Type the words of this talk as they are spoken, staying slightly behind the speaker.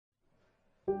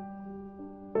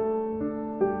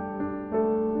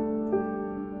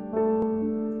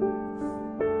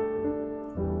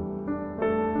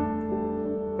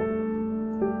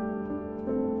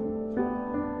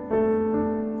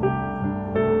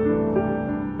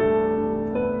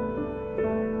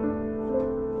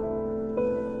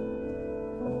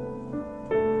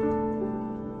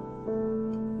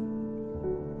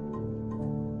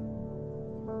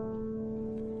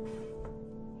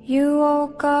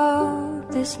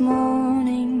up this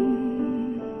morning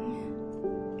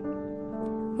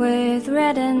with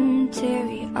red and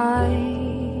teary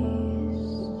eyes.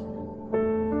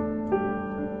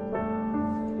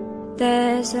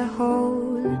 There's a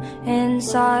hole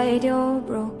inside your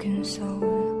broken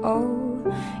soul. Oh,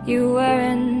 you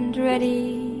weren't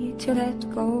ready to let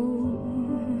go.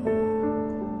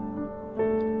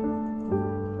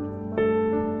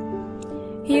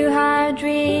 You had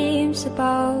dreams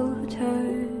about her,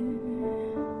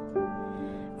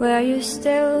 where you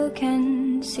still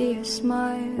can see a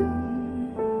smile.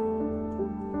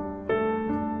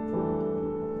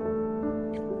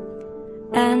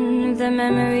 And the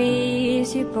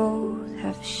memories you both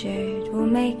have shared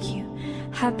will make you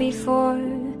happy for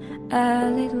a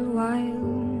little while.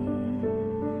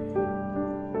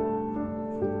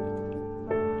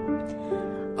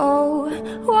 Oh,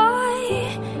 why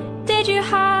did you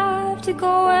have to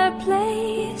go a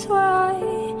place where I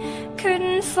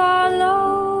couldn't follow?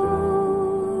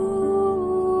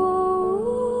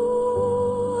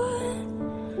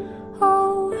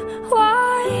 Oh,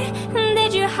 why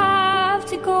did you have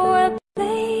to go a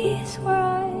place where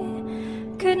I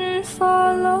couldn't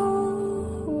follow?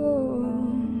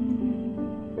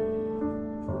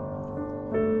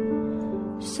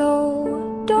 So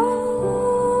don't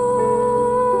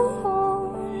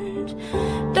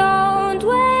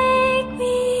wake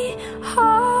me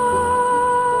up,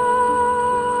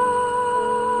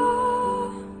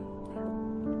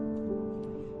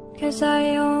 'cause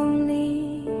I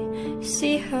only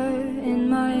see her in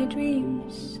my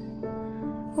dreams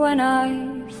when I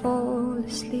fall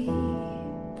asleep.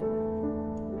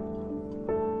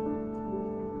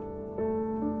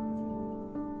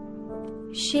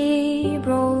 She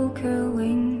broke her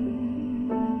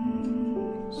wings,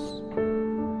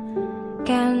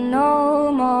 can no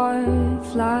more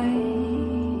fly.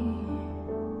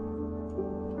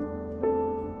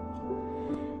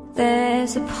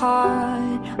 There's a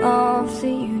part of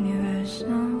the universe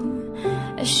now,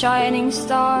 a shining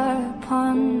star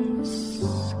upon the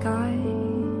sky.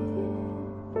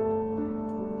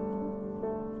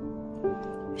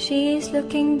 She's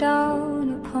looking down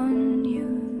upon you.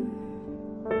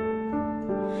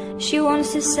 She wants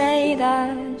to say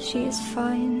that she's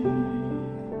fine.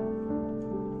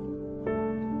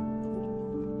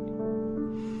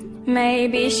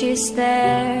 Maybe she's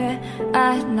there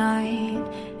at night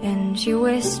and she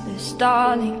whispers,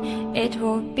 darling, it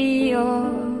will be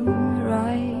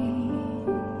alright.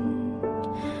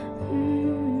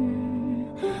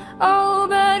 Oh,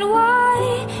 but why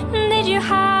did you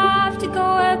have to go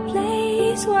a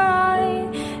place where I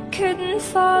couldn't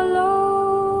follow?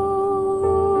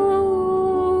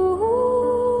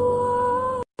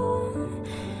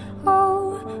 Oh,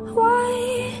 why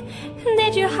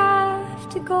did you have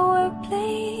to go a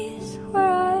place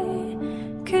where I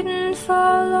couldn't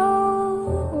follow?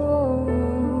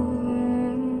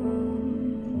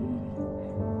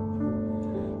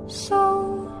 So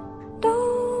don't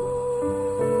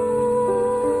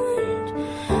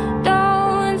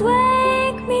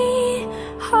wake me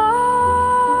up,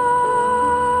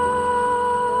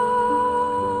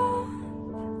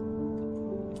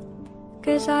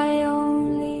 'cause I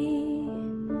only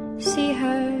see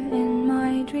her in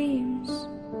my dreams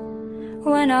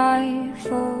when I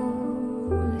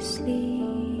fall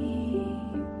asleep.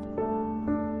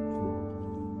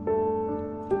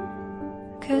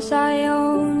 'Cause I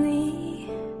only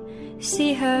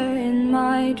see her in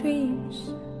my dreams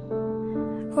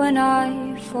when I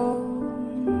fall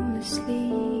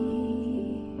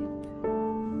asleep.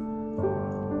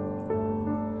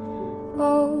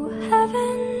 Oh,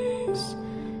 heavens,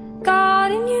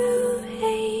 God in you,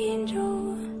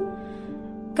 angel,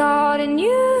 God in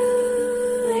you.